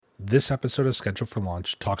This episode of Scheduled for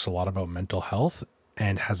Launch talks a lot about mental health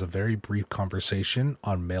and has a very brief conversation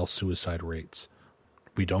on male suicide rates.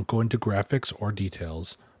 We don't go into graphics or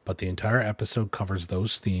details, but the entire episode covers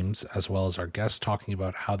those themes as well as our guests talking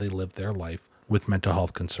about how they live their life with mental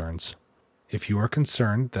health concerns. If you are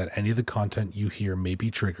concerned that any of the content you hear may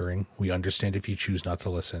be triggering, we understand if you choose not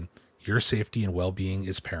to listen. Your safety and well-being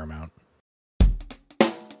is paramount.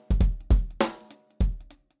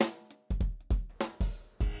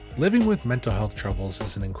 Living with mental health troubles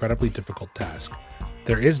is an incredibly difficult task.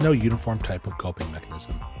 There is no uniform type of coping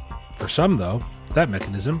mechanism. For some, though, that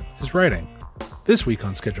mechanism is writing. This week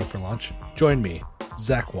on Schedule for Launch, join me,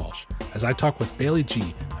 Zach Walsh, as I talk with Bailey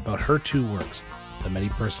G about her two works, The Many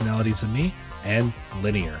Personalities of Me and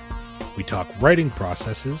Linear. We talk writing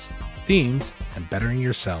processes, themes, and bettering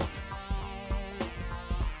yourself.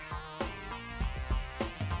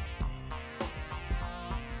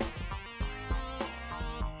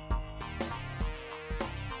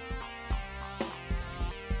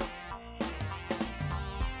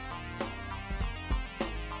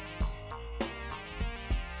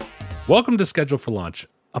 Welcome to Schedule for Launch,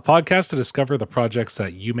 a podcast to discover the projects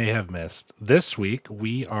that you may have missed. This week,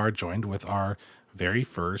 we are joined with our very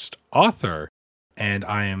first author, and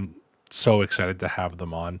I am so excited to have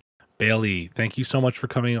them on. Bailey, thank you so much for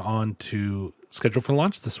coming on to Schedule for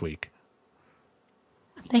Launch this week.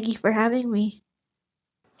 Thank you for having me.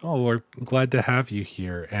 Oh, we're glad to have you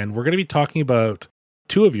here. And we're going to be talking about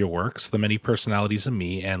two of your works, The Many Personalities of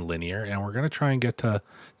Me and Linear, and we're going to try and get to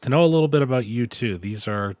know a little bit about you too. These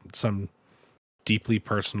are some deeply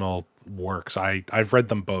personal works. I've read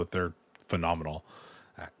them both. They're phenomenal.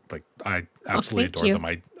 Like, I absolutely adored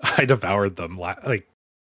them. I devoured them.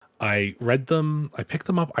 I read them. I picked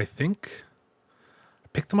them up. I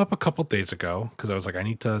picked them up a couple days ago because I was like, I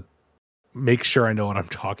need to make sure I know what I'm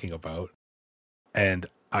talking about. And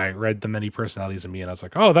I read The Many Personalities of Me, and I was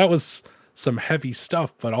like, oh, that was some heavy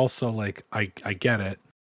stuff, but also like I get it.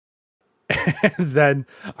 And then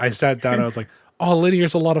I sat down and I was like, oh,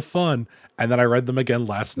 Linear's a lot of fun. And then I read them again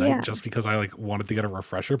last night just because I wanted to get a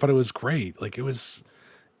refresher, but it was great. Like it was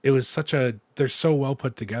they're so well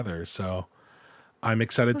put together. So I'm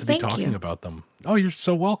excited to be talking about them. Oh, you're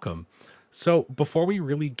so welcome. So before we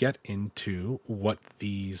really get into what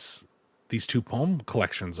these two poem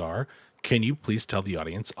collections are, can you please tell the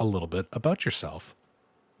audience a little bit about yourself?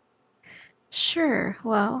 Sure.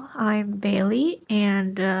 Well, I'm Bailey,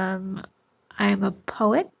 and I'm a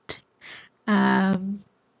poet,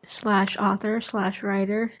 slash author, slash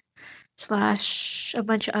writer, slash a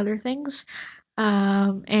bunch of other things.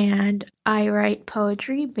 And I write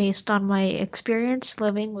poetry based on my experience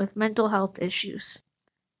living with mental health issues.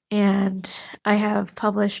 And I have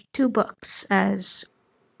published 2 books, as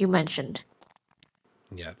you mentioned.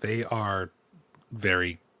 Yeah, they are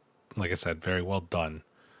very, like I said, very well done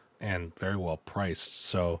and very well priced.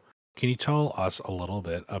 So can you tell us a little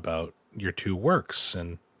bit about your two works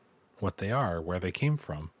and what they are, where they came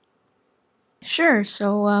from? Sure.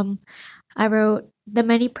 So I wrote The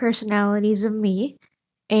Many Personalities of Me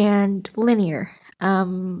and Linear. I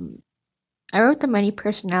wrote The Many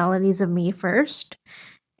Personalities of Me first,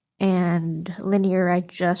 and Linear I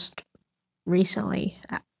just recently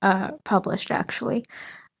published, actually.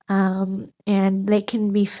 And they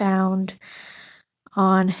can be found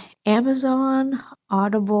on Amazon,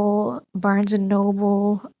 Audible, Barnes and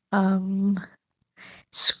Noble,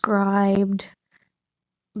 Scribed.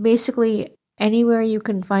 Basically, anywhere you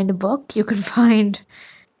can find a book, you can find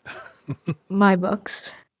my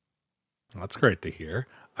books. That's great to hear.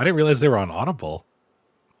 I didn't realize they were on Audible.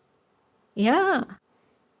 Yeah.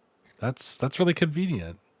 That's really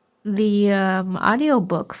convenient. The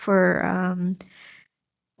audiobook for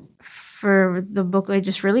the book I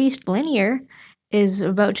just released, Linear, is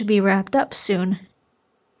about to be wrapped up soon.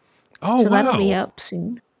 Oh, so wow. That'll be up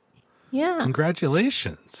soon. Yeah.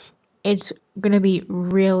 Congratulations. It's going to be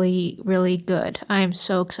really, really good. I'm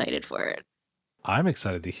so excited for it. I'm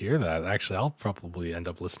excited to hear that. Actually, I'll probably end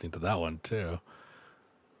up listening to that one too.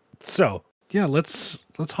 So, yeah, let's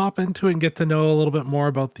hop into it and get to know a little bit more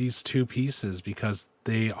about these two pieces because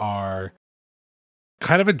they are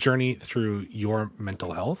kind of a journey through your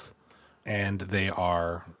mental health, and they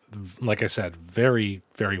are, like I said, very,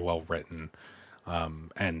 very well written,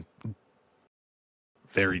 and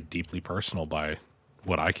very deeply personal by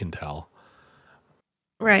what I can tell.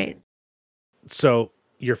 Right. So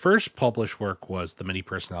your first published work was The Many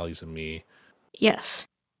Personalities of Me. Yes.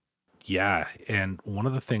 Yeah, and one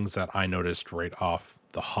of the things that I noticed right off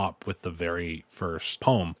the hop with the very first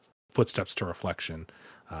poem, Footsteps to Reflection,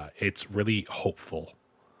 it's really hopeful.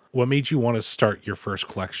 What made you want to start your first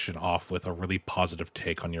collection off with a really positive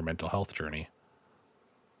take on your mental health journey?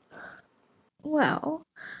 Well,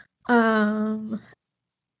 um,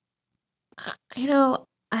 you know,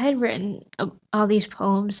 I had written all these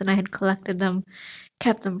poems and I had collected them,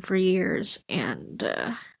 kept them for years, and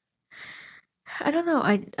I don't know.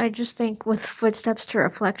 I just think with Footsteps to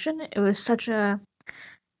Reflection, it was such a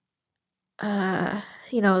uh,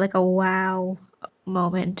 like a wow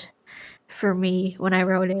moment for me when I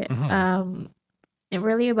wrote it. Hmm. It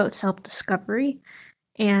really about self-discovery,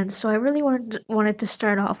 and so I really wanted to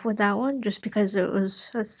start off with that one just because it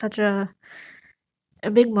was such a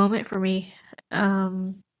big moment for me.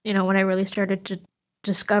 When I really started to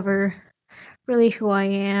discover really who I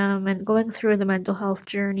am and going through the mental health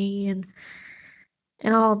journey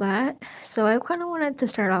and all that. So I kind of wanted to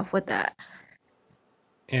start off with that.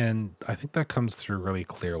 And I think that comes through really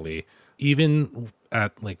clearly, even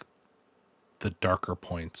at like the darker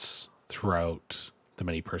points throughout the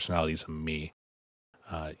many personalities of me.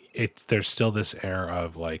 It's there's still this air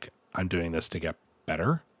of like I'm doing this to get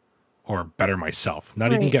better or better myself,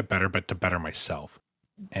 not even Right. get better, but to better myself.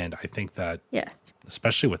 And I think that Yes.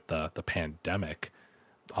 especially with the pandemic,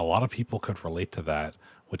 a lot of people could relate to that,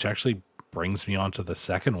 which actually brings me on to the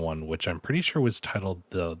second one, which I'm pretty sure was titled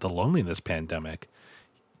the loneliness pandemic.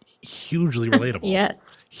 Hugely relatable.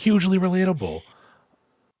 Yes. Hugely relatable.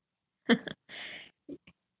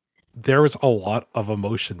 There was a lot of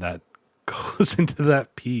emotion that goes into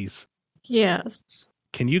that piece. Yes.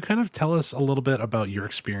 Can you kind of tell us a little bit about your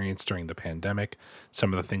experience during the pandemic,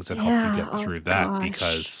 some of the things that helped you Yeah. get Oh through that? gosh.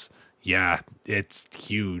 Because, yeah, it's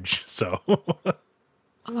huge. So,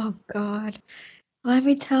 Oh God. Let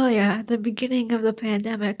me tell you, at the beginning of the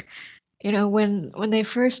pandemic, when they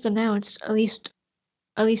first announced, at least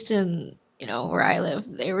in where I live,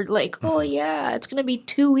 they were like, "Oh mhm. yeah, it's gonna be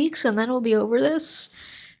 2 weeks and then we'll be over this."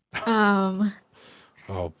 Um,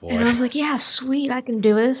 Oh and boy. I was like, "Yeah, sweet, I can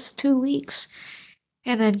do this. 2 weeks."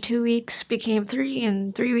 And then 2 weeks became three,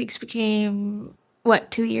 and 3 weeks became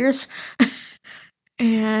what, 2 years?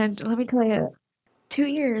 And let me tell you, 2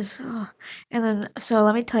 years. Oh. And then, so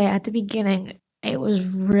let me tell you, at the beginning, it was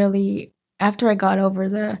really after I got over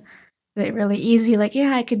the really easy, like,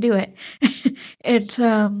 yeah, I could do it. It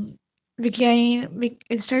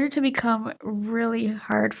it started to become really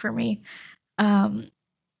hard for me. Um,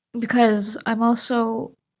 because I'm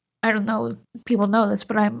also, I don't know if people know this,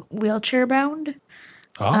 but I'm wheelchair bound.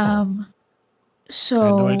 Oh, Um, I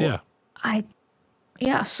had no so idea. I,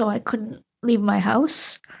 yeah, so I couldn't leave my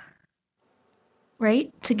house,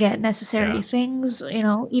 right, to get Yeah. necessary things,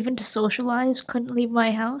 even to socialize, couldn't leave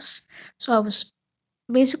my house. So I was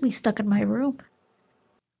basically stuck in my room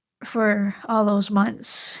for all those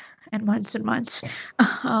months and months and months.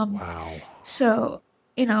 Um, Wow. so,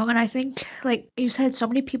 and I think, like you said, so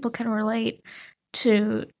many people can relate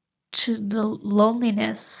to the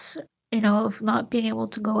loneliness, of not being able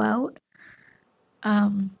to go out,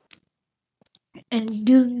 um, and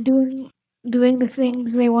doing the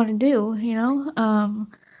things they want to do.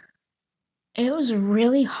 It was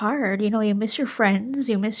really hard. You miss your friends,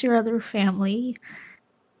 you miss your other family.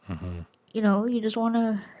 Hmm. You just want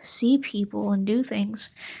to see people and do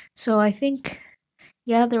things. So I think,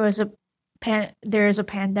 yeah, there is a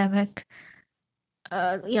pandemic.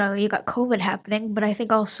 You got COVID happening, but I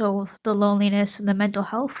think also the loneliness and the mental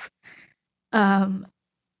health. Um,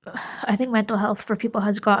 I think mental health for people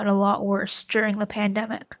has gotten a lot worse during the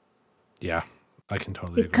pandemic Yeah, I can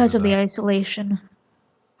totally agree because with of the that. isolation.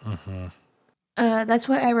 Hmm. That's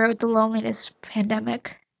why I wrote the loneliness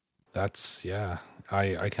pandemic. That's, yeah,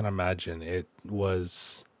 I can imagine. It,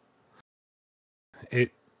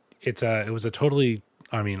 it was a totally,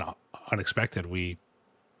 I mean, unexpected. We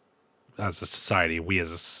as a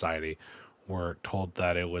society were told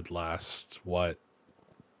that it would last, what,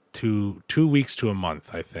 2 weeks to a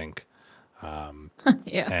month, I think. Um,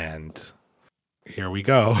 Yeah. and here we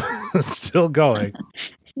go, still going.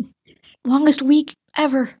 Longest week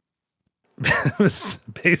ever.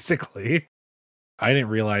 Basically, I didn't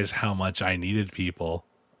realize how much I needed people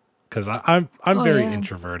because I'm Oh very yeah.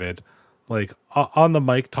 introverted. Like on the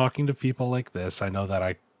mic, talking to people like this, I know that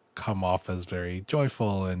I come off as very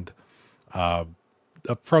joyful and uh,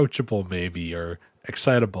 approachable, maybe, or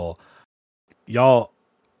excitable. Y'all,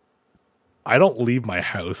 I don't leave my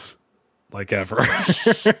house like ever.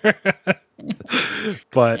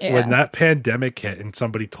 But when Yeah. that pandemic hit and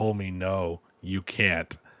somebody told me, no, you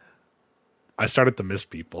can't, I started to miss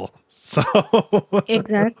people. So,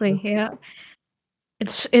 Exactly. Yeah.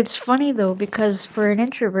 It's funny though because for an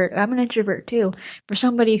introvert, I'm an introvert too. For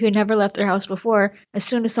somebody who never left their house before, as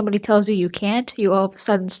soon as somebody tells you you can't, you all of a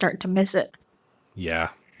sudden start to miss it. yeah.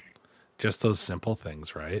 Just those simple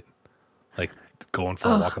things, right? Like going for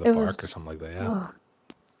a Oh, walk at the it park or was, something like that. Yeah. oh,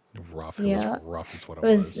 Rough. It was yeah, rough is what it it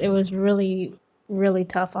was, was. it was really, really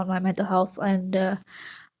tough on my mental health, and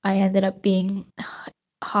I ended up being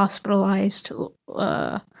hospitalized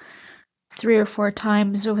uh, 3 or 4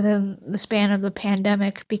 times within the span of the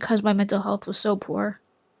pandemic because my mental health was so poor.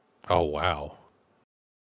 Oh, wow.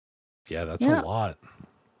 Yeah, that's a Yeah. lot.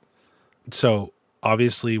 So,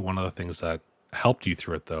 obviously, one of the things that helped you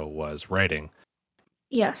through it, though, was writing.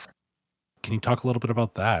 Yes. Can you talk a little bit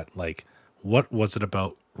about that? Like, what was it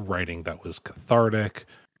about writing that was cathartic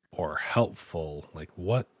or helpful? Like,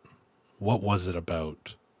 what was it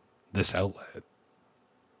about this outlet?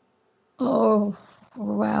 Oh,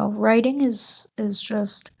 wow. Writing is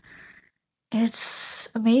just it's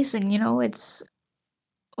amazing, it's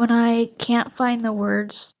when I can't find the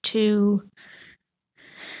words to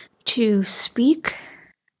speak,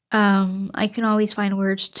 I can always find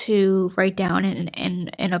words to write down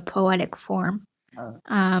in a poetic form.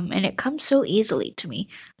 And it comes so easily to me.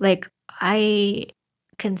 Like I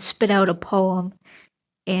can spit out a poem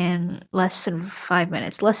in less than 5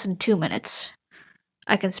 minutes, less than 2 minutes.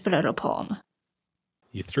 I can spit out a poem.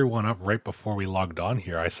 You threw one up right before we logged on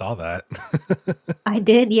here. I saw that. I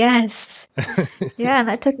did, yes. Yeah, and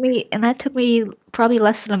that took me probably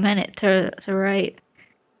less than a minute to write.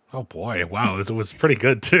 Oh boy, wow, it was pretty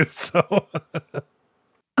good too. So,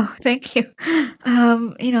 Oh, thank you.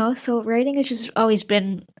 So writing has just always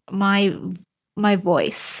been my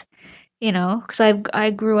voice, because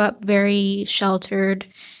I grew up very sheltered,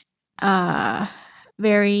 uh,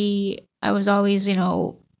 very. I was always,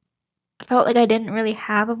 I felt like I didn't really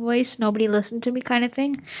have a voice. Nobody listened to me, kind of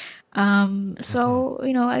thing. mhm. So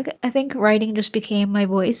I think writing just became my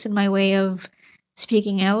voice and my way of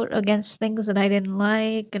speaking out against things that I didn't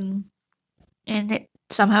like, and it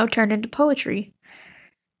somehow turned into poetry.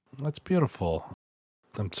 That's beautiful.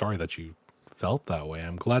 I'm sorry that you felt that way.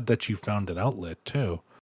 I'm glad that you found an outlet too,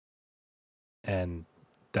 and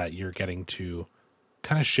that you're getting to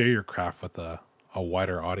kind of share your craft with a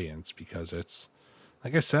wider audience because it's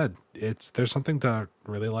like I said, it's there's something to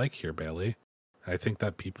really like here, Bailey. I think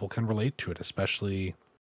that people can relate to it, especially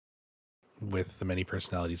with the many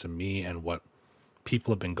personalities of me and what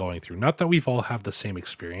people have been going through. Not that we've all have the same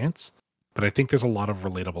experience, but I think there's a lot of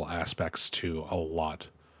relatable aspects to a lot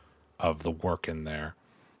of the work in there.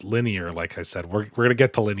 Linear, like I said, we're gonna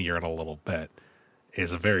get to linear in a little bit,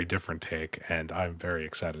 is a very different take, and I'm very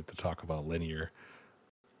excited to talk about linear.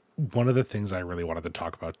 One of the things I really wanted to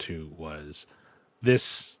talk about too was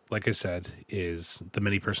this, like I said, is the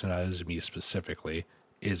many personalities of me specifically,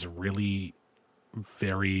 is really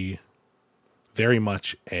very, very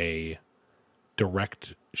much a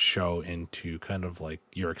direct show into kind of like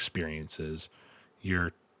your experiences,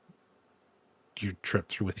 your your trip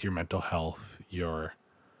through with your mental health, your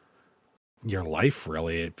life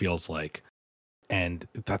really, it feels like. And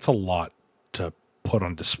that's a lot to put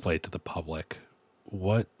on display to the public.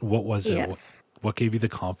 What was it? Yes. What gave you the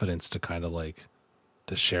confidence to kind of like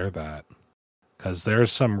to share that? Because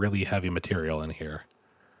there's some really heavy material in here.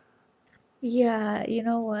 Yeah, you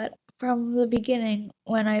know what? From the beginning,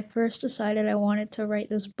 when I first decided I wanted to write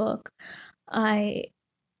this book, I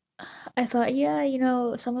I thought, yeah,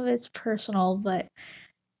 some of it's personal, but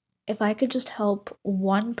if I could just help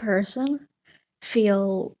one person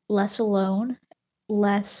feel less alone,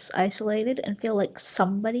 less isolated, and feel like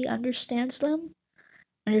somebody understands them,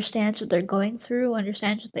 understands what they're going through,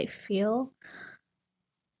 understands what they feel,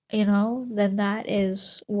 then that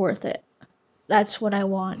is worth it. That's what I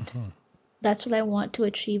want. Mhm. That's what I want to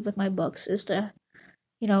achieve with my books is to,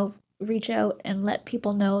 reach out and let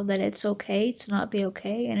people know that it's okay to not be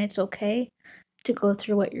okay and it's okay to go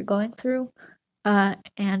through what you're going through.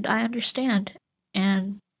 And I understand.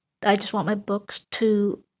 And I just want my books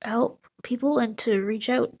to help people and to reach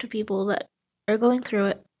out to people that are going through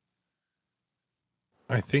it.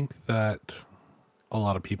 I think that a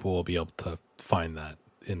lot of people will be able to find that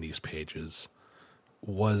in these pages.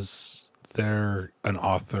 Was there an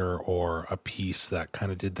author or a piece that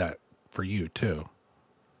kind of did that for you too?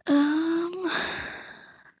 Um,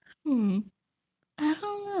 hmm, I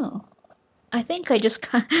don't know. I think I just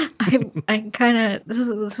kind I kind of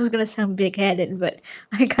this is gonna sound big headed, but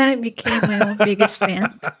I kind of became my own biggest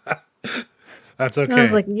fan. That's And I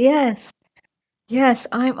was okay. like, yes, yes,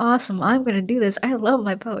 I'm awesome. I'm gonna do this. I love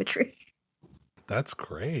my poetry. That's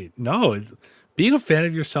great. No, being a fan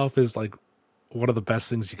of yourself is like one of the best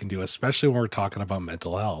things you can do, especially when we're talking about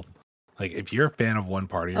mental health. Like, if you're a fan of one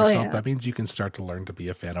part of Oh yourself, yeah. that means you can start to learn to be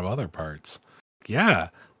a fan of other parts. Yeah,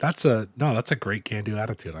 that's a great can do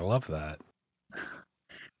attitude. I love that.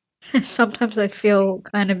 Sometimes I feel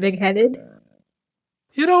kind of big-headed.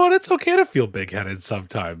 You know what? It's okay to feel big headed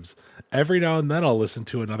sometimes. Every now and then I'll listen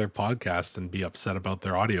to another podcast and be upset about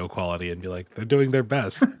their audio quality and be like, they're doing their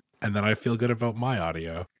best. And then I feel good about my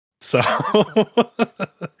audio. So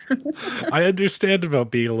I understand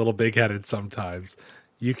about being a little big headed sometimes.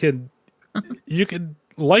 You can you can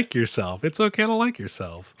like yourself. It's okay to like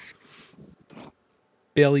yourself.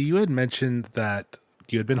 Bailey, you had mentioned that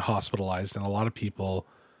you had been hospitalized, and a lot of people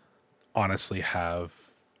honestly have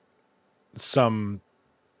some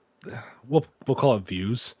we'll call it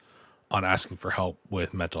views on asking for help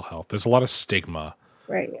with mental health. There's a lot of stigma.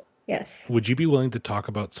 Right. Yes. Would you be willing to talk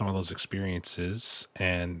about some of those experiences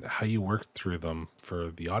and how you worked through them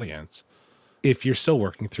for the audience? If you're still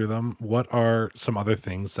working through them, what are some other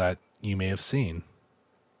things that you may have seen?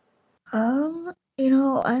 I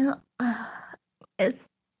don't. It's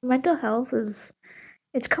mental health is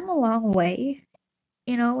it's come a long way.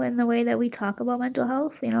 In the way that we talk about mental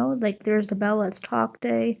health. Like there's the Bell Let's Talk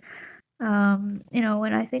Day. And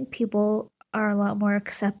I think people are a lot more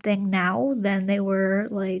accepting now than they were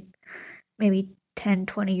like maybe 10,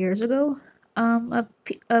 20 years ago.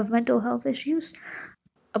 Of mental health issues.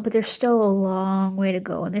 But there's still a long way to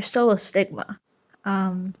go, and there's still a stigma.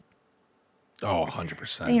 Um, Oh,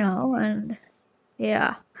 100%. and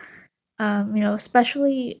yeah.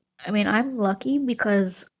 Especially, I mean, I'm lucky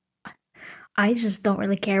because I just don't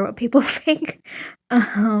really care what people think.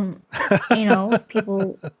 Um,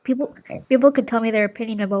 people could tell me their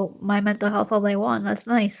opinion about my mental health all they want. That's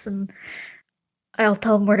nice, and I'll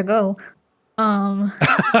tell them where to go. Um,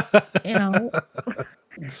 you know,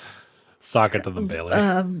 Sock it to them, Bailey.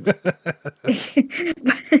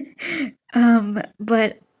 um,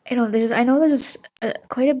 but I know there's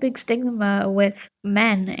quite a big stigma with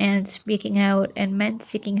men and speaking out and men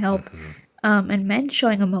seeking help, Hmm. and men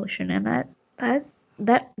showing emotion, and that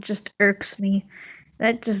that just irks me.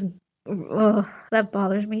 That just that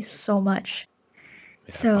bothers me so much. Yeah, it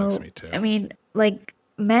bugs So, me too. I mean, like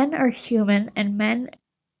men are human and men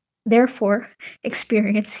therefore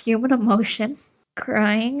experience human emotion.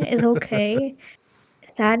 Crying is okay.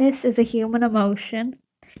 Sadness is a human emotion.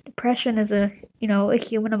 Depression is a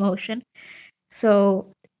human emotion.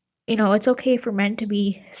 So, it's okay for men to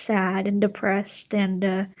be sad and depressed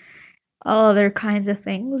and all other kinds of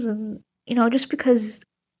things. And, just because,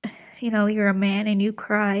 you're a man and you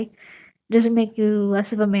cry doesn't make you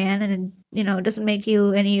less of a man and, doesn't make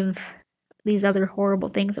you any of these other horrible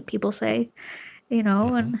things that people say. Hmm.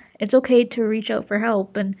 And it's okay to reach out for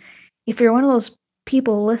help. And if you're one of those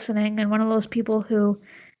people listening and one of those people who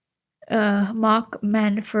mock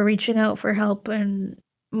men for reaching out for help and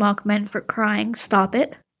mock men for crying, stop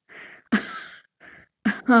it.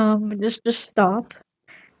 Just stop.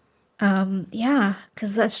 Yeah,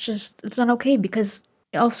 because it's not okay. Because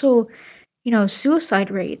also,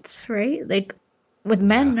 suicide rates, right? Like with Yeah.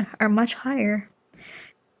 men are much higher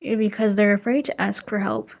because they're afraid to ask for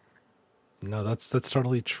help. No, that's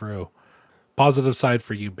totally true. Positive side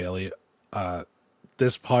for you, Bailey. Uh,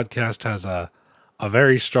 this podcast has a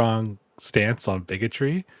very strong stance on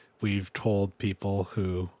bigotry. We've told people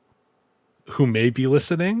who may be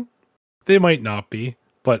listening, they might not be,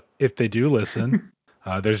 but if they do listen,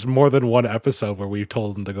 there's more than one episode where we've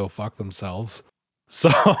told them to go fuck themselves. So,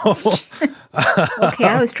 Okay,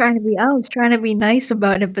 I was trying to be nice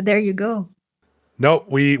about it, but there you go. nope,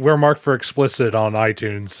 we're marked for explicit on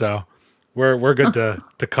iTunes, so we're good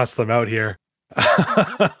to cuss them out here.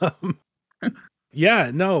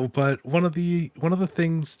 Yeah, no, but one of the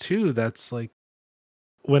things too that's like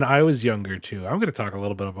when I was younger too. I'm going to talk a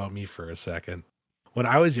little bit about me for a second. When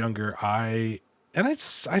I was younger, I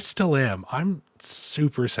still am. I'm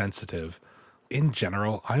super sensitive. In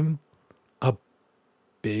general, I'm a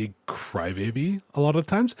big crybaby a lot of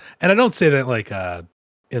times. And I don't say that like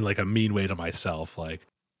in like a mean way to myself. Like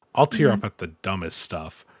I'll tear Hmm. up at the dumbest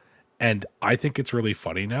stuff. And I think it's really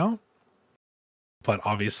funny now, but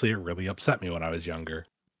obviously it really upset me when I was younger.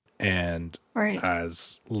 And Right.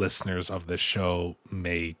 as listeners of this show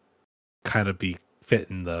may kind of be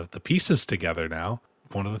fitting the pieces together now,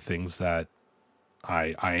 one of the things that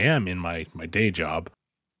I am in my day job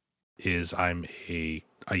is I'm a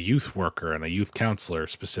youth worker and a youth counselor.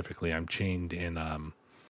 Specifically, I'm chained in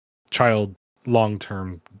child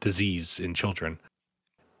long-term disease in children.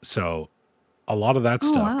 So a lot of that Oh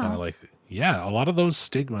stuff kind of wow. like, yeah, a lot of those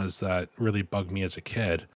stigmas that really bugged me as a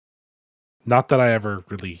kid. Not that I ever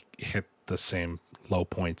really hit the same low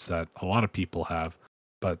points that a lot of people have,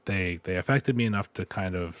 but they affected me enough to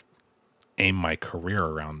kind of aim my career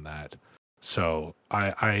around that. So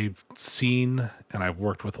I've seen and I've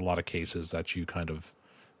worked with a lot of cases that you kind of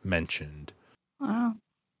mentioned. Wow.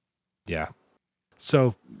 Yeah.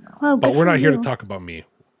 So, Well, but good we're for not here to you. talk about me.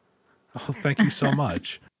 Oh, thank you so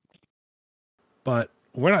much. But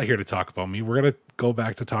we're not here to talk about me. We're going to go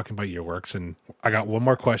back to talking about your works. And I got one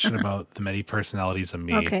more question about the many personalities of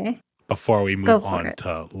me Okay, before we move go for on it.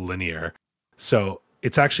 to linear. So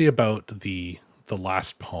it's actually about the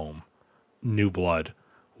last poem, New Blood,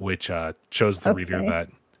 which shows the reader Okay. that,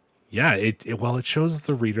 yeah, it shows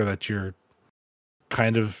the reader that you're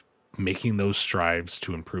kind of making those strives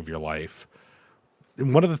to improve your life.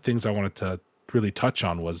 And one of the things I wanted to really touch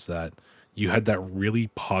on was that you had that really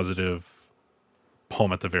positive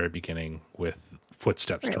poem at the very beginning with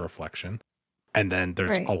Footsteps to Right. Reflection. And then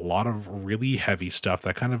there's a Right. lot of really heavy stuff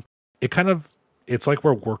that it kind of, it's like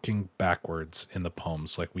we're working backwards in the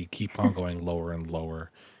poems. Like we keep on going lower and lower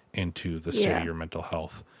into the state of Yeah. your mental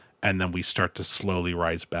health. And then we start to slowly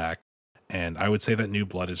rise back. And I would say that New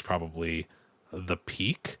Blood is probably the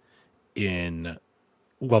peak in,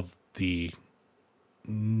 well, the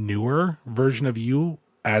newer version of you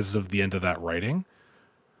as of the end of that writing.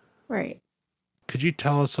 Right. Could you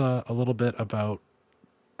tell us a little bit about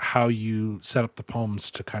how you set up the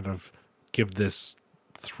poems to kind of give this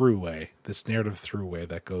throughway, this narrative throughway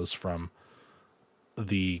that goes from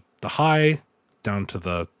the high down to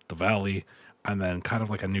the valley, and then kind of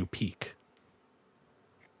like a new peak?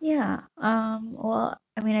 Yeah. Well,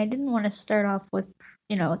 I mean, I didn't want to start off with,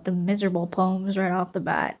 the miserable poems right off the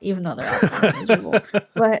bat, even though they're all kind of miserable.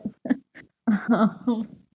 But, um,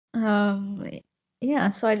 um, yeah,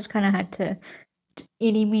 so I just kind of had to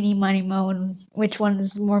eeny, meeny, miny, moe, and which one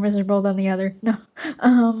is more miserable than the other. No.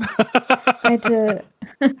 Um, I had to,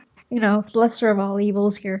 lesser of all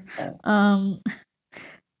evils here. Um,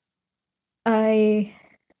 I,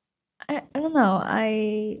 I don't know.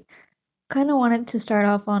 I kind of wanted to start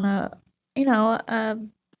off on a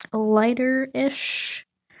lighter-ish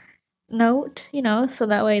note, so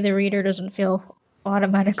that way the reader doesn't feel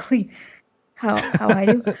automatically how I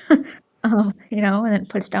do, and then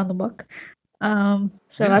puts down the book. So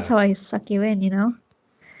that's Yeah. how I suck you in,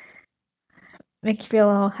 make you feel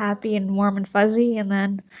all happy and warm and fuzzy, and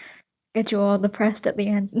then get you all depressed at the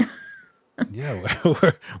end. Yeah,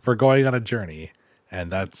 we're going on a journey,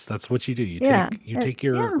 and that's what you do. Yeah, You take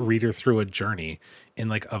your yeah, reader through a journey in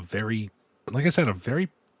like a very, like I said, a very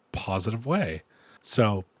positive way.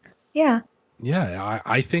 So yeah, yeah,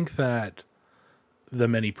 I think that the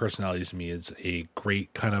many personalities to me is a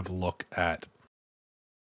great kind of look at,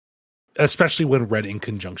 especially when read in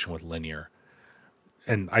conjunction with linear.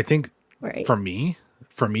 And I think right, for me,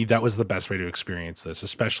 for me, that was the best way to experience this,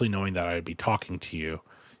 especially knowing that I'd be talking to you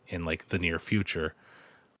in like the near future.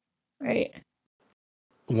 right,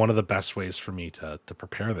 One of the best ways for me to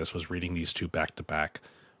prepare this was reading these two back to back,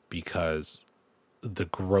 because the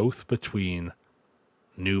growth between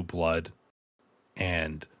New Blood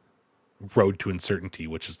and Road to Uncertainty,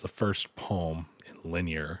 which is the first poem in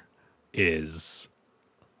linear, is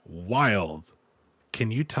wild.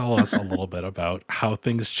 Can you tell us a little bit about how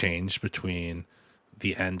things changed between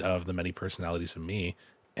the end of The Many Personalities of Me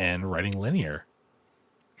and writing linear?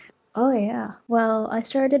 Oh yeah. Well, I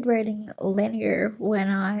started writing linear when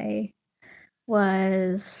I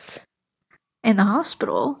was in the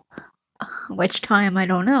hospital, which time I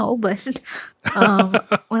don't know, but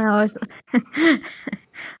when I was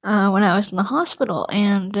when I was in the hospital,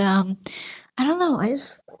 and I don't know, I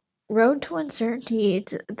just Road to Uncertainty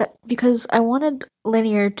that because I wanted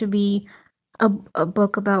linear to be a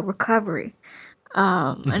book about recovery,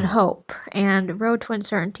 and Hmm. hope, and Road to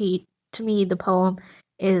Uncertainty to me the poem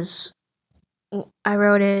is I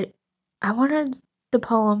wrote it. I wanted the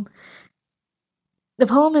poem. The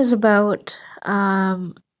poem is about,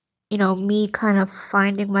 me kind of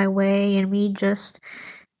finding my way and me just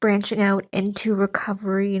branching out into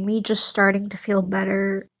recovery and me just starting to feel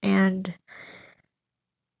better. And,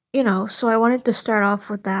 so I wanted to start off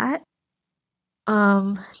with that,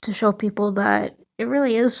 to show people that it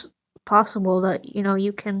really is possible that,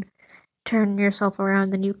 you can turn yourself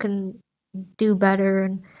around and you can do better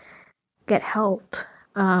and get help.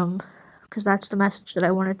 Because that's the message that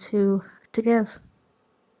I wanted to give.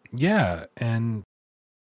 Yeah, and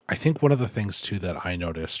I think one of the things too that I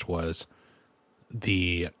noticed was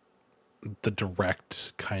the the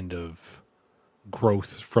direct kind of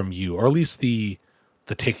growth from you, or at least the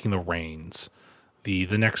taking the reins. The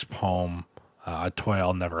next poem, A Toy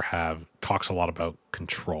I'll Never Have, talks a lot about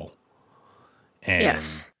control and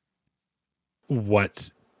Yes. what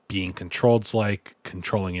being controlled's like,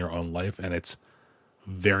 controlling your own life, and it's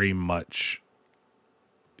very much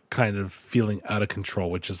kind of feeling out of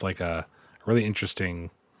control, which is like a really interesting.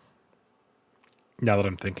 Now that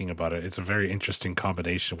I'm thinking about it, it's a very interesting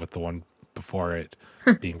combination with the one before it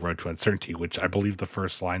being Road to Uncertainty, which I believe the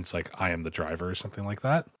first line's like, I am the driver or something like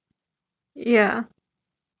that. Yeah.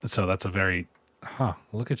 So that's a very,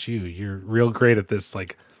 look at you. You're real great at this,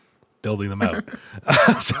 like building them out.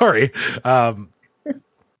 Sorry.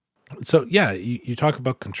 So yeah, you talk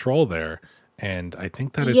about control there, and I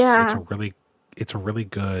think that Yeah. it's a really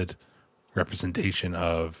good representation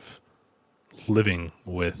of living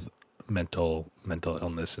with mental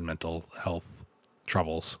illness and mental health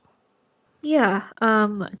troubles. Yeah.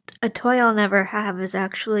 A toy I'll never have is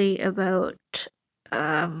actually about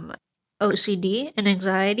um OCD and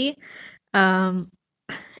anxiety. Um,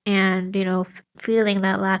 and feeling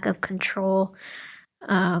that lack of control.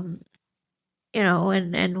 Um,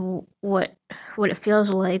 and what it feels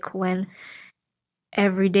like when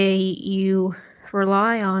every day you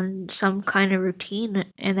rely on some kind of routine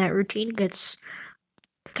and that routine gets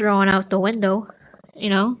thrown out the window, you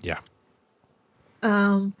know? Yeah,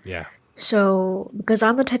 Um, yeah, so because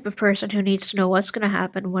I'm the type of person who needs to know what's going to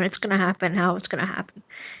happen, when it's going to happen, how it's going to happen.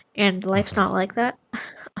 And life's hmm not like that,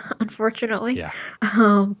 unfortunately. yeah,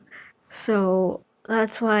 Um, so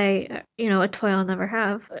that's why, a toy I'll never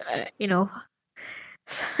have,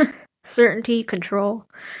 certainty, control,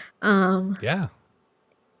 um, yeah,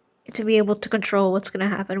 to be able to control what's going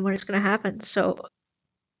to happen when it's going to happen. So,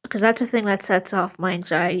 because that's the thing that sets off my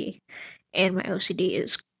anxiety and my OCD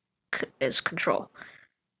is control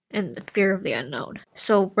and the fear of the unknown.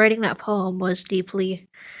 So writing that poem was deeply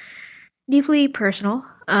deeply personal.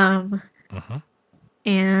 hmm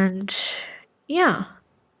And yeah,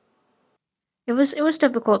 it was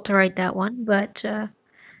difficult to write that one, but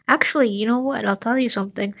actually, you know what? I'll tell you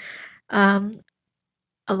something. Um,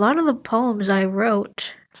 a lot of the poems I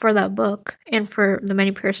wrote for that book and for the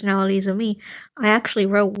many personalities of me, I actually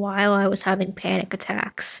wrote while I was having panic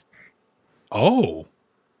attacks. Oh,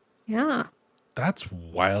 Yeah. that's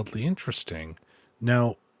wildly interesting.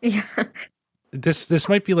 Now, Yeah. this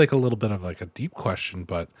might be like a little bit of like a deep question,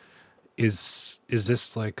 but is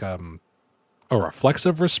this like a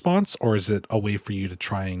reflexive response, or is it a way for you to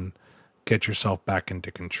try and get yourself back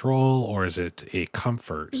into control, or is it a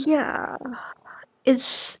comfort? Yeah.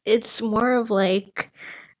 It's more of like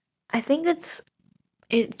I think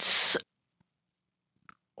it's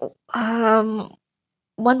um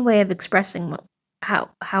one way of expressing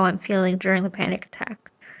how I'm feeling during the panic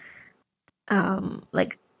attack.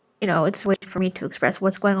 Like, it's a way for me to express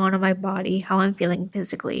what's going on in my body, how I'm feeling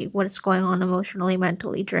physically, what's going on emotionally,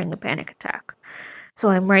 mentally during the panic attack. So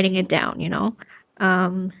I'm writing it down.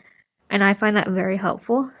 Um, and I find that very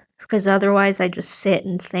helpful because otherwise I just sit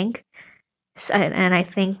and think. And I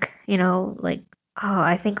think, like, oh,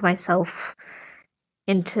 I think myself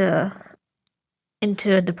into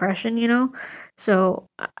a depression. So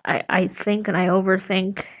I think and I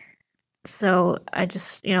overthink. So I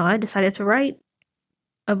just, I decided to write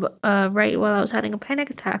while I was having a panic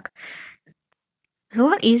attack. It's a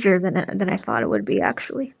lot easier than I thought it would be,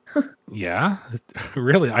 actually. Yeah,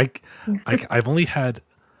 really.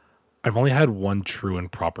 I've only had one true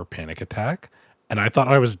and proper panic attack, and I thought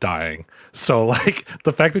I was dying. So like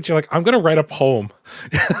the fact that you're like, I'm gonna write a poem.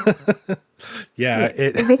 Yeah, Yeah,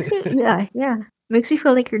 it it makes you, yeah, yeah. It makes you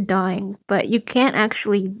feel like you're dying, but you can't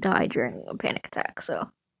actually die during a panic attack, so.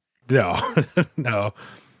 no, no,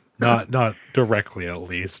 not directly at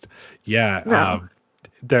least. Yeah, No,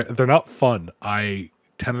 they're not fun. I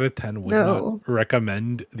 10 out of 10 would not no.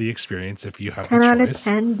 recommend the experience if you have the 10 out of choice.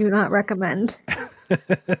 10 do not recommend.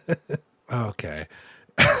 Okay.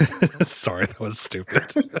 Sorry, that was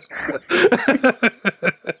stupid.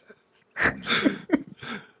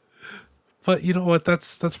 But you know what?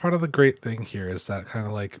 That's part of the great thing here is that kind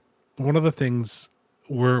of like one of the things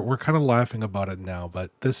we're kind of laughing about it now,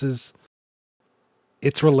 but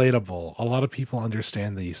it's relatable. A lot of people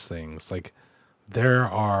understand these things. Like there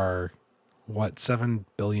are what 7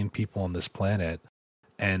 billion people on this planet,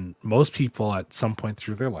 and most people at some point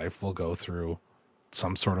through their life will go through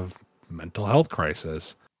some sort of mental health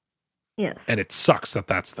crisis. Yes, And it sucks that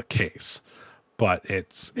that's the case, but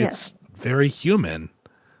yes. it's very human.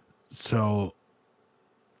 So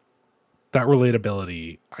that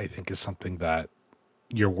relatability, I think, is something that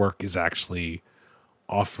your work is actually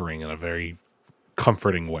offering in a very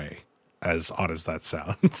comforting way, as odd as that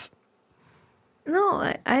sounds.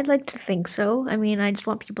 No, I'd like to think so. I mean, I just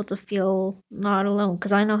want people to feel not alone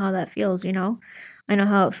because I know how that feels. I know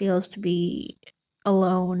how it feels to be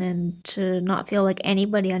alone and to not feel like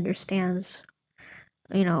anybody understands,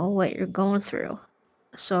 what you're going through.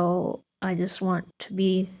 So I just want to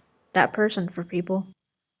be that person for people.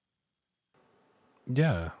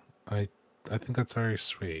 Yeah, I I think that's very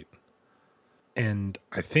sweet. And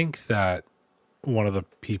I think that one of the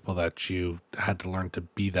people that you had to learn to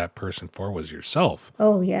be that person for was yourself.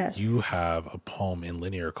 Oh, You yes. have a poem in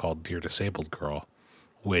Linear called Dear Disabled Girl,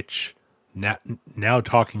 which now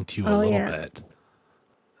talking to you a Oh, little yeah. bit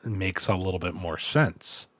makes a little bit more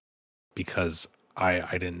sense because I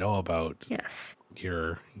didn't know about Yes.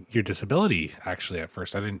 your disability actually at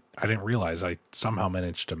first. I didn't realize I somehow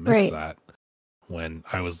managed to miss Right. that when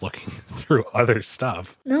I was looking through other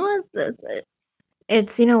stuff. No,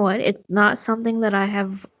 it's, you know what? It's not something that I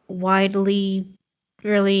have widely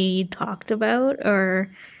really talked about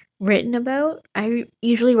or written about. I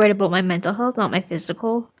usually write about my mental health, not my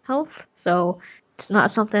physical health. So it's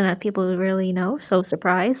not something that people really know. So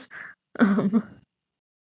surprise. Um,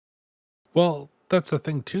 Well, that's the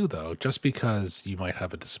thing too though. Just because you might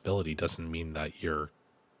have a disability doesn't mean that you're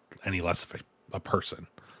any less of a person.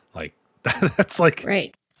 Like that's like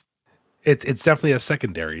right. it's definitely a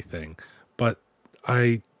secondary thing. But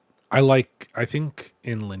I I think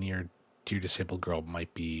in Linear Dear Disabled Girl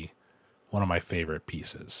might be one of my favorite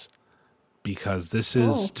pieces because this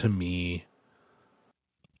is Oh. to me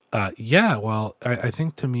yeah, well, I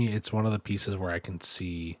think to me it's one of the pieces where I can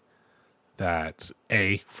see that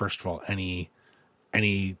first of all, any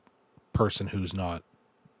person who's not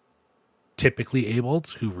typically abled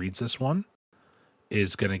who reads this one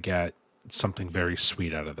is gonna get something very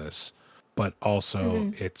sweet out of this. But also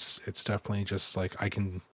Hmm. it's definitely just like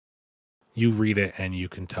you read it and you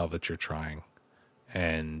can tell that you're trying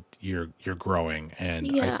and you're growing. And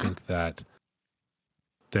I Yeah. think that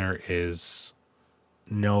there is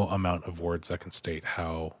no amount of words that can state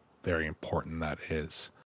how very important that is.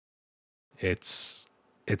 It's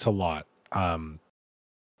it's a lot.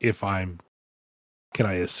 If I'm can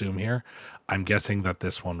I assume here? I'm guessing that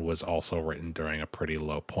this one was also written during a pretty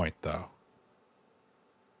low point though.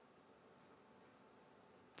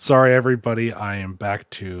 Sorry everybody, I am back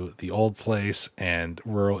to the old place and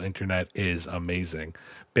rural internet is amazing.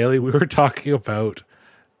 Bailey, we were talking about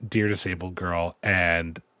Dear Disabled Girl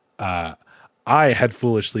and uh I had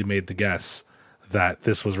foolishly made the guess that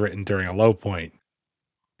this was written during a low point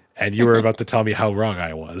and you were about to tell me how wrong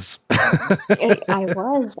I was.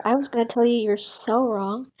 I was gonna tell you you're so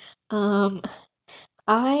wrong. Um,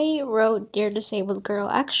 I wrote Dear Disabled Girl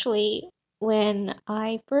actually when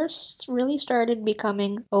I first really started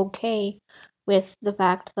becoming okay with the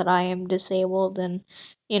fact that I am disabled and,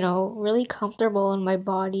 really comfortable in my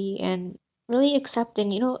body and really accepting,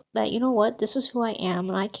 that what, this is who I am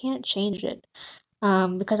and I can't change it.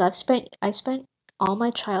 Because I spent all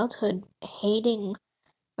my childhood hating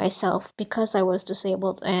myself because I was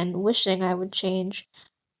disabled and wishing I would change,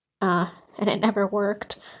 and it never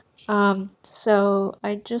worked. So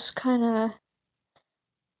I just kind of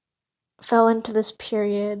fell into this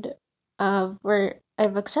period of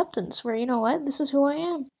acceptance, where you know what, this is who I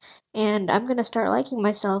am, and I'm gonna start liking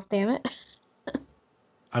myself. Damn it!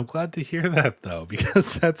 I'm glad to hear that though,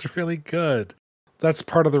 because that's really good. That's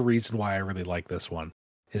part of the reason why I really like this one,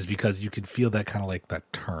 is because you can feel that kind of like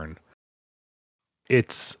that turn.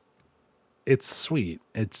 It's it's sweet.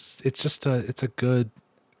 It's just it's a good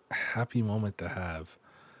happy moment to have.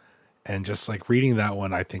 And just like reading that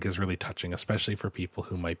one I think is really touching, especially for people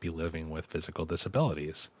who might be living with physical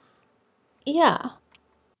disabilities. Yeah.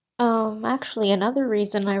 Actually, another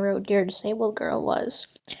reason I wrote Dear Disabled Girl was,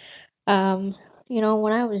 um,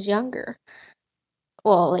 when I was younger,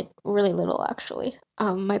 well, like really little actually,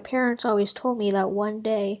 my parents always told me that one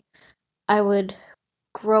day I would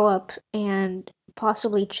grow up and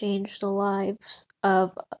possibly change the lives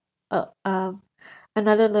of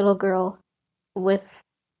another little girl with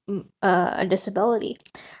a disability.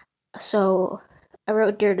 So I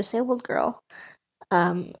wrote Dear Disabled Girl,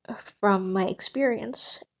 um, from my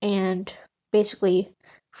experience, and basically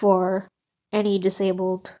for any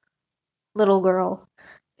disabled little girl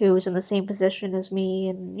who's in the same position as me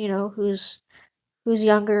and who's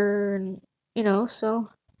younger, and so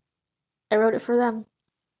I wrote it for them.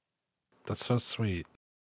 That's so sweet.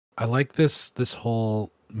 I like this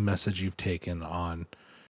whole message you've taken on,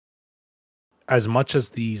 as much as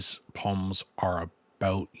these poems are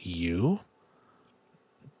about you,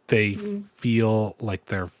 they Mm, feel like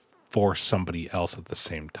they're for somebody else at the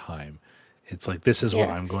same time. It's like this is what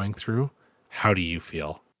I'm yes. going through. How do you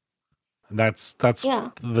feel? And that's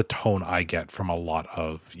Yeah. the tone I get from a lot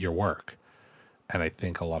of your work. And I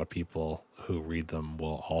think a lot of people who read them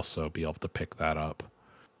will also be able to pick that up.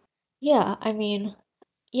 Yeah, I mean,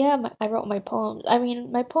 yeah, I wrote my poems. I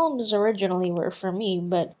mean, my poems originally were for me,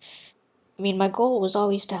 but I mean, my goal was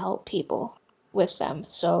always to help people with them.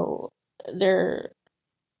 So they're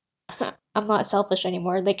I'm not selfish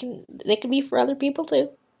anymore. They can be for other people too.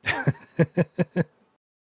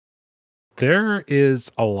 There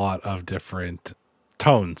is a lot of different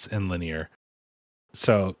tones in linear.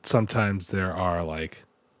 So sometimes there are like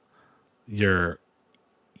your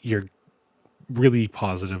your really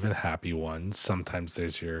positive and happy ones. Sometimes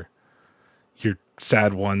there's your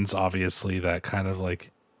sad ones, obviously, that kind of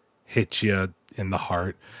like hit you in the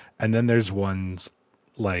heart. And then there's ones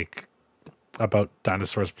like about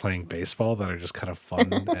dinosaurs playing baseball that are just kind of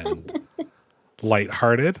fun and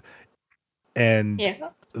lighthearted. And Yeah.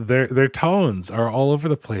 their tones are all over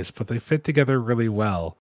the place, but they fit together really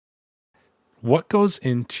well. What goes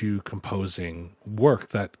into composing work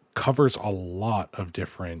that covers a lot of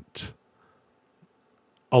different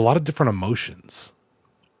emotions?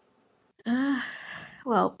 Uh,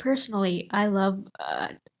 well, personally, I love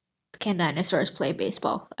Can Dinosaurs Play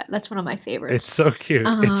Baseball? That's one of my It's favorites. so cute.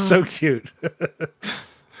 It's so Um, cute.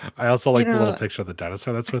 I also you like the little know, picture of the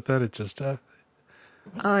dinosaur that's with it. It just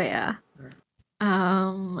oh yeah.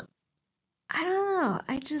 Um, I don't know.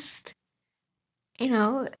 I just,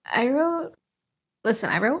 I wrote, listen,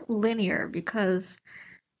 I wrote linear because,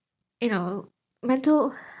 you know,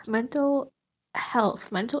 mental mental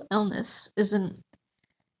health, mental illness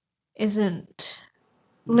isn't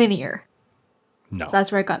linear. So no.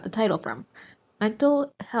 that's where I got the title from.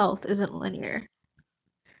 Mental health isn't linear.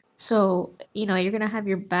 So, you're gonna have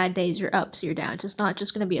your bad days, your ups, your downs. It's not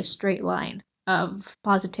just gonna be a straight line of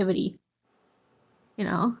positivity, you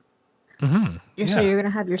know? Hmm. So Yeah. you're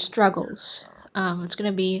gonna have your struggles. It's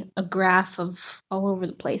gonna be a graph of all over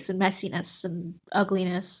the place and messiness and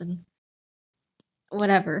ugliness and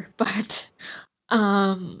whatever. But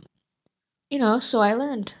um, so I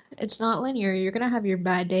learned it's not linear. You're gonna have your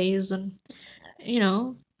bad days and you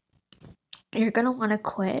know, you're gonna want to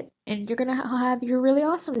quit and you're gonna have your really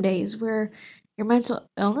awesome days where your mental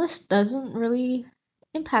illness doesn't really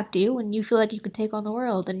impact you and you feel like you can take on the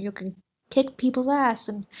world and you can kick people's ass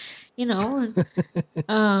and you know and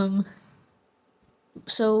um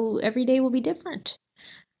so every day will be different.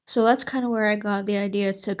 So that's kind of where I got the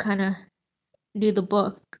idea to kind of do the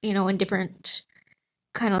book, in different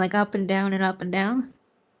kind of like up and down and up and down.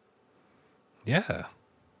 Yeah.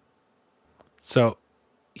 So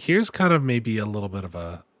here's kind of maybe a little bit of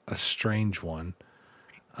a strange one.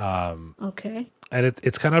 Okay. And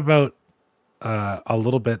it's kind of about a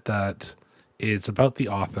little bit that is about the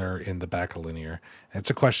author in the back of linear. And it's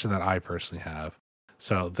a question that I personally have.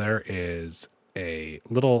 So there is a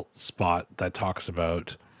little spot that talks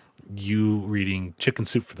about you reading Chicken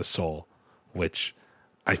Soup for the Soul, which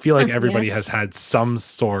I feel like everybody has Yes. had some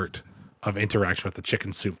sort of interaction with the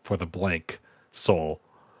Chicken Soup for the Blank Soul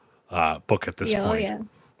book at this Yeah, oh point. yeah.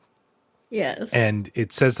 Yes. And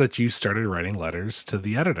it says that you started writing letters to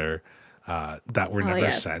the editor that were Oh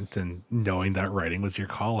never sent, yes. and knowing that writing was your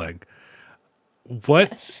calling. What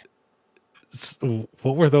Yes.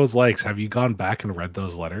 what were those likes? Have you gone back and read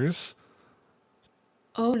those letters?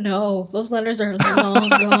 Oh no, those letters are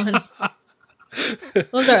long gone.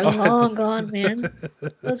 Those are Oh, long gone, man.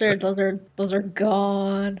 Those are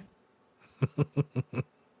gone.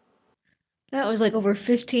 That was like over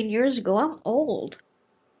 15 years ago. I'm old.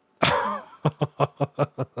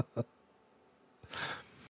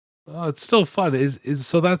 oh, it's still fun. Is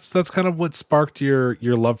so that's kind of what sparked your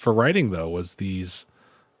love for writing, though, was these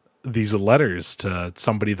letters to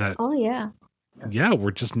somebody that, Oh yeah. yeah,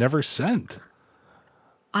 were just never sent.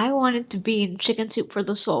 I wanted to be in Chicken Soup for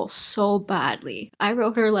the Soul so badly. I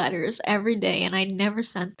wrote her letters every day and I never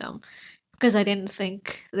sent them because I didn't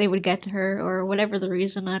think they would get to her or whatever the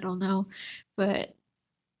reason, I don't know. But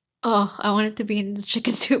oh, I wanted to be in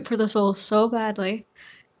Chicken Soup for the Soul so badly.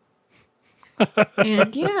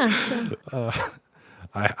 And yeah, so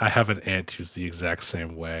I have an aunt who's the exact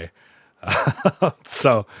same way.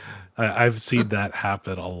 So I've seen that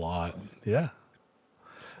happen a lot. Yeah.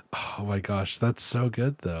 Oh my gosh, that's so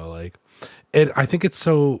good though. Like I think it's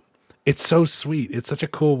so sweet. It's such a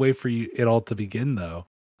cool way for you it all to begin though,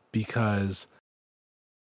 because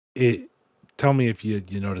it tell me if you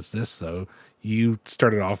notice this though. You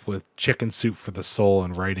started off with Chicken Soup for the Soul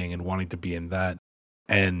and writing and wanting to be in that.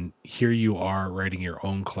 And here you are writing your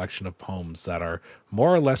own collection of poems that are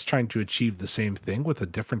more or less trying to achieve the same thing with a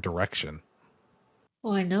different direction.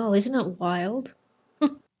 oh, I know, isn't it wild? I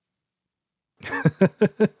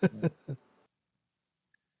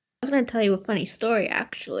was gonna tell you a funny story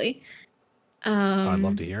actually. I'd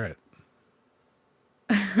love to Um, hear it.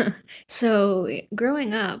 so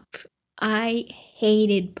growing up, I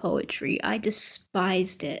hated poetry. I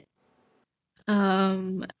despised it.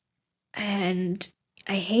 Um, and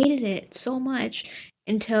I hated it so much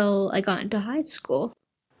until I got into high school.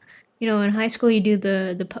 In high school you do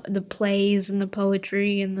the plays and the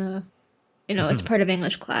poetry and the it's part of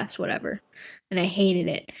English class, whatever. And I hated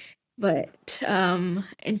it. But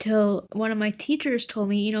until one of my teachers told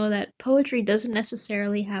me, that poetry doesn't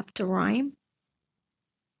necessarily have to rhyme.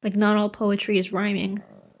 Like, not all poetry is rhyming.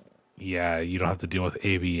 Yeah, you don't have to deal with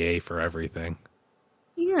ABA for everything.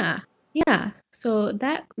 Yeah, yeah. So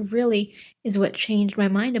that really is what changed my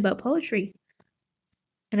mind about poetry.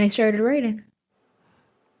 And I started writing.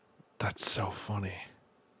 That's so funny.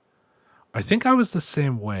 I think I was the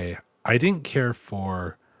same way. I didn't care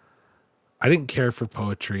for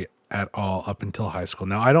poetry at all up until high school.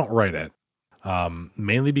 Now I don't write it,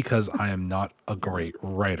 mainly because I am not a great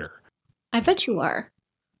writer. I bet you are.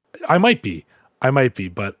 I might be,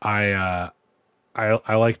 but I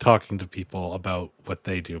like talking to people about what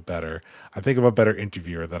they do better. I think I'm a better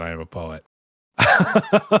interviewer than I am a poet.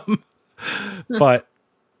 But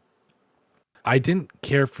I didn't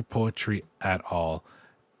care for poetry at all,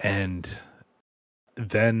 and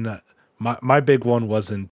then my big one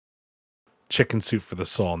wasn't Chicken Soup for the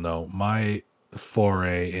Soul. No, my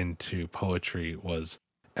foray into poetry was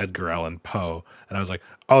Edgar Allan Poe, and I was like,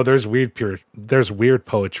 "Oh, there's weird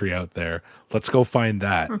poetry out there. Let's go find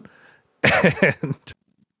that."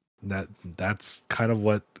 And that's kind of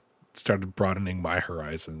what started broadening my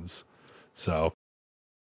horizons. So,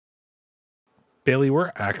 Bailey,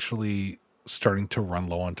 we're actually starting to run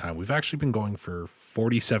low on time. We've actually been going for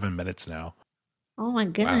 47 minutes now. Oh my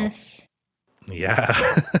Wow. goodness. Yeah.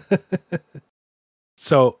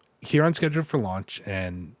 So, here on Schedule for Launch,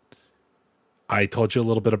 and I told you a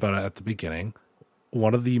little bit about it at the beginning.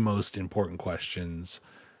 One of the most important questions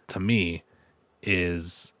to me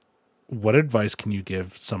is, what advice can you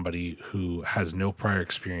give somebody who has no prior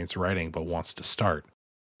experience writing but wants to start?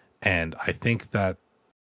 And I think that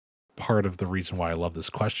part of the reason why I love this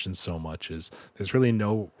question so much is there's really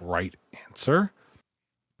no right answer.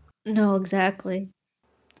 No, exactly.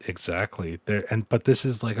 Exactly. But this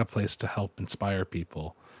is like a place to help inspire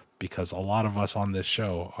people, because a lot of us on this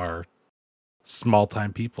show are small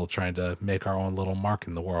time people trying to make our own little mark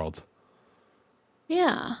in the world.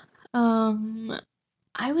 Yeah. Um,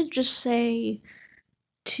 I would just say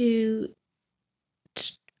to,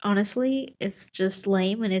 honestly, it's just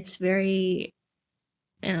lame and it's very,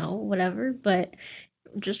 whatever, but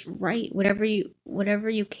just write whatever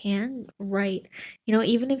you can write.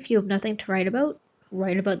 Even if you have nothing to write about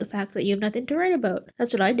the fact that you have nothing to write about.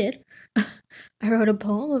 That's what I did. I wrote a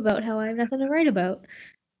poem about how I have nothing to write about.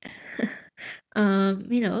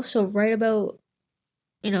 So write about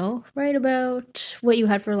what you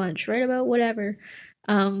had for lunch, write about whatever.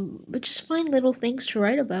 But just find little things to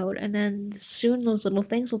write about, and then soon those little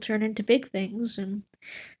things will turn into big things. And,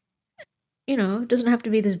 it doesn't have to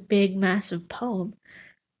be this big, massive poem.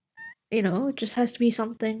 It just has to be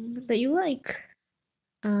something that you like.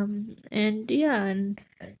 And yeah, and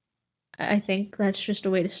I think that's just a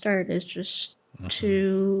way to start, is just Hmm.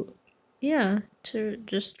 to, yeah, to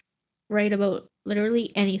just write about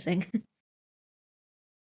literally anything.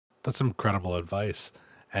 That's incredible advice.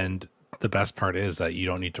 And the best part is that you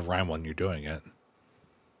don't need to rhyme when you're doing it.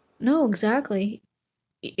 No, exactly.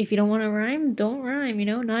 If you don't want to rhyme, don't rhyme,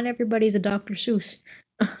 Not everybody's a Dr. Seuss.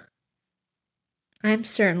 I'm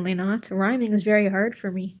certainly not. Rhyming is very hard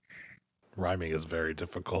for me. Rhyming is very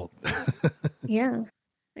difficult. Yeah,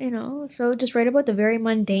 so just write about the very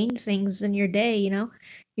mundane things in your day,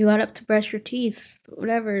 You got up to brush your teeth,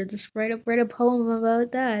 whatever. Just write a poem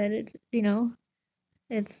about that.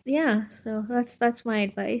 It's yeah. So that's my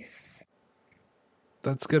advice.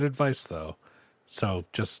 That's good advice, though. So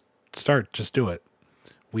just do it.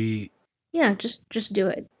 We, Yeah, just do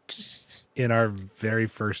it. Just in our very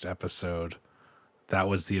first episode, that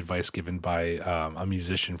was the advice given by a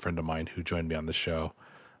musician friend of mine who joined me on the show.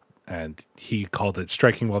 And he called it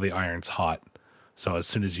striking while the iron's hot. So as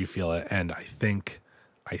soon as you feel it, and I think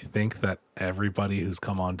that everybody who's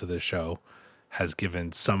come onto the show has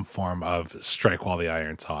given some form of strike while the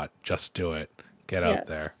iron's hot. Just do it. Get out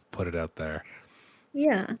there. yes. Put it out there.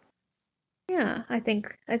 Yeah. Yeah. I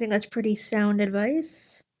think that's pretty sound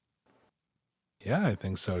advice. Yeah, I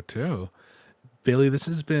think so too. Bailey, this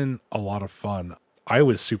has been a lot of fun. I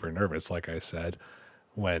was super nervous, like I said,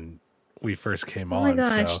 when we first came Oh my on.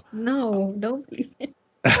 gosh. So No, don't be.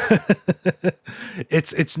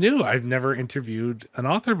 it's new. I've never interviewed an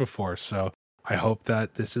author before, so I hope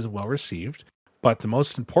that this is well received. But the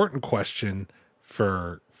most important question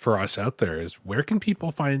for us out there is, where can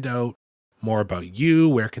people find out more about you?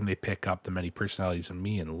 Where can they pick up the many personalities of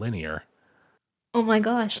me and Linear? Oh my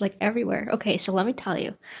gosh, like everywhere. Okay, so let me tell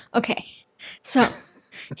you. Okay. So,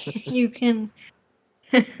 you can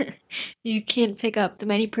you can pick up the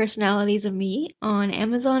many personalities of me on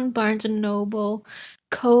Amazon, Barnes and Noble,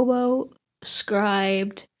 Kobo.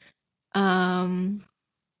 Scribed, um,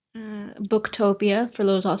 Booktopia for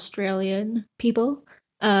those Australian people,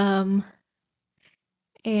 um,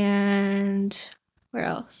 and where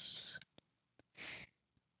else?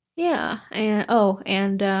 Yeah, and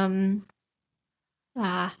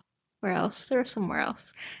where else? There was somewhere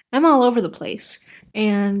else. I'm all over the place.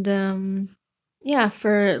 And yeah,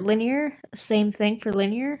 for Linear, same thing for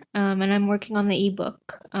Linear. And I'm working on the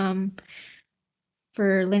ebook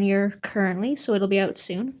for Linear currently, so it'll be out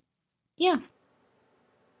soon. Yeah.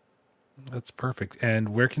 That's perfect. And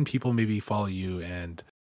where can people maybe follow you and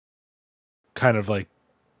kind of like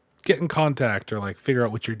get in contact or like figure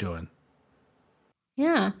out what you're doing?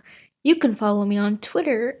 Yeah. You can follow me on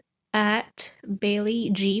Twitter at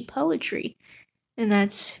Bailey G Poetry. And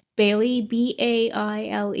that's Bailey BAILEY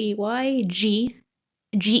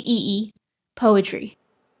Poetry.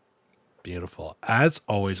 Beautiful. As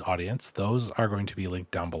always, audience, those are going to be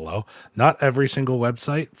linked down below. Not every single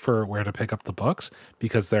website for where to pick up the books,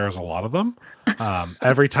 because there's a lot of them.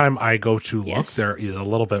 Every time I go to look, Yes. there is a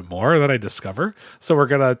little bit more that I discover. So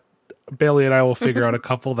Bailey and I will figure out a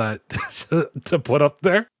couple that to put up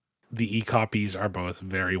there. The e-copies are both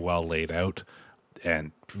very well laid out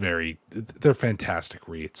and they're fantastic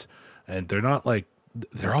reads. And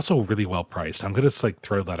they're also really well priced. I'm going to like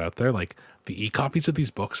throw that out there. Like the e-copies of these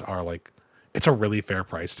books are like, it's a really fair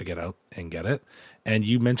price to get out and get it. And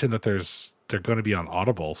you mentioned that they're going to be on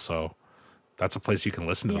Audible, so that's a place you can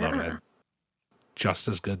listen to them. And just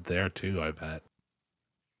as good there too, I bet.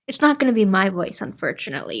 It's not going to be my voice,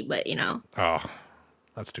 unfortunately, but Oh,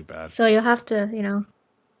 that's too bad. So you'll have to,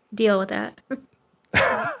 deal with that.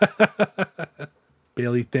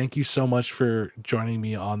 Bailey, thank you so much for joining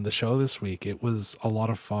me on the show this week. It was a lot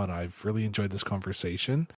of fun. I've really enjoyed this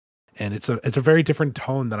conversation, and it's a very different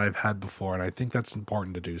tone than I've had before, and I think that's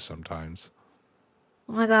important to do sometimes.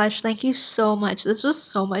 Oh my gosh, thank you so much. This was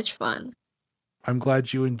so much fun. I'm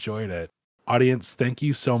glad you enjoyed it. Audience, thank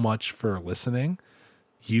you so much for listening.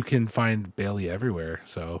 You can find Bailey everywhere,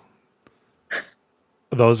 so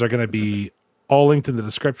those are going to be all linked in the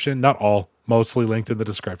description. Not all, mostly linked in the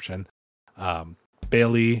description.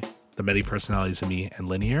 Bailey, The Many Personalities of Me, and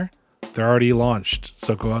Linear, they're already launched,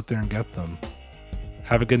 so go out there and get them.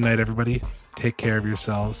 Have a good night, everybody. Take care of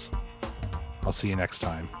yourselves. I'll see you next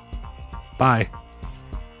time. Bye.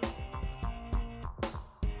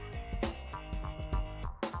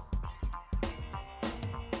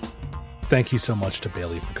 Thank you so much to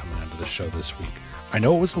Bailey for coming onto the show this week. I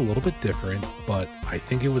know it was a little bit different, but I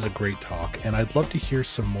think it was a great talk, and I'd love to hear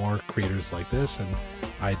some more creators like this, and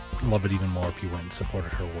I'd love it even more if you went and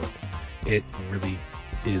supported her work. It really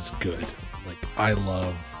is good. Like, I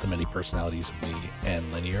love The Many Personalities of Me and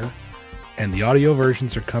Linear, and the audio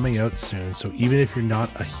versions are coming out soon, so even if you're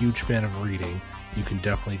not a huge fan of reading, you can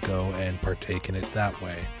definitely go and partake in it that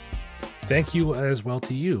way. Thank you as well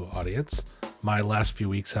to you, audience. My last few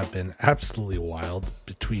weeks have been absolutely wild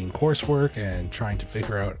between coursework and trying to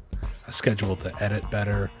figure out a schedule to edit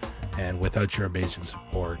better. And without your amazing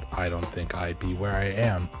support, I don't think I'd be where I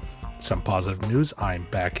am. Some positive news, I'm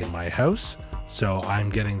back in my house, so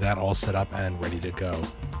I'm getting that all set up and ready to go.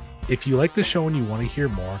 If you like the show and you want to hear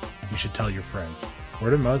more, you should tell your friends.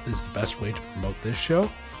 Word of mouth is the best way to promote this show.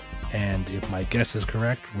 And if my guess is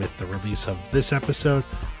correct, with the release of this episode,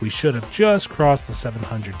 we should have just crossed the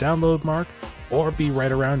 700 download mark, or be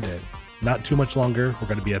right around it. Not too much longer, we're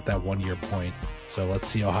going to be at that 1 year point, so let's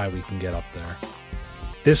see how high we can get up there.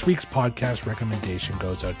 This week's podcast recommendation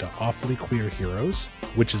goes out to Awfully Queer Heroes,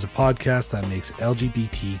 which is a podcast that makes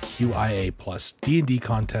LGBTQIA plus D&D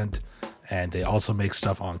content, and they also make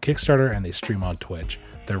stuff on Kickstarter and they stream on Twitch.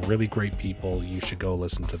 They're really great people. You should go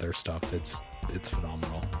listen to their stuff. It's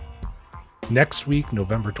phenomenal. Next week,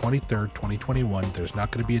 November 23rd, 2021, there's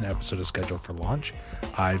not going to be an episode scheduled for launch.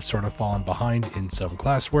 I've sort of fallen behind in some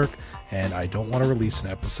classwork, and I don't want to release an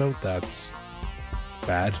episode that's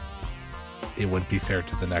bad. It wouldn't be fair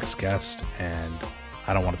to the next guest, and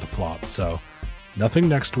I don't want it to flop. So, nothing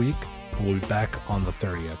next week. We'll be back on the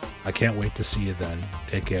 30th. I can't wait to see you then.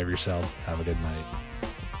 Take care of yourselves. Have a good night.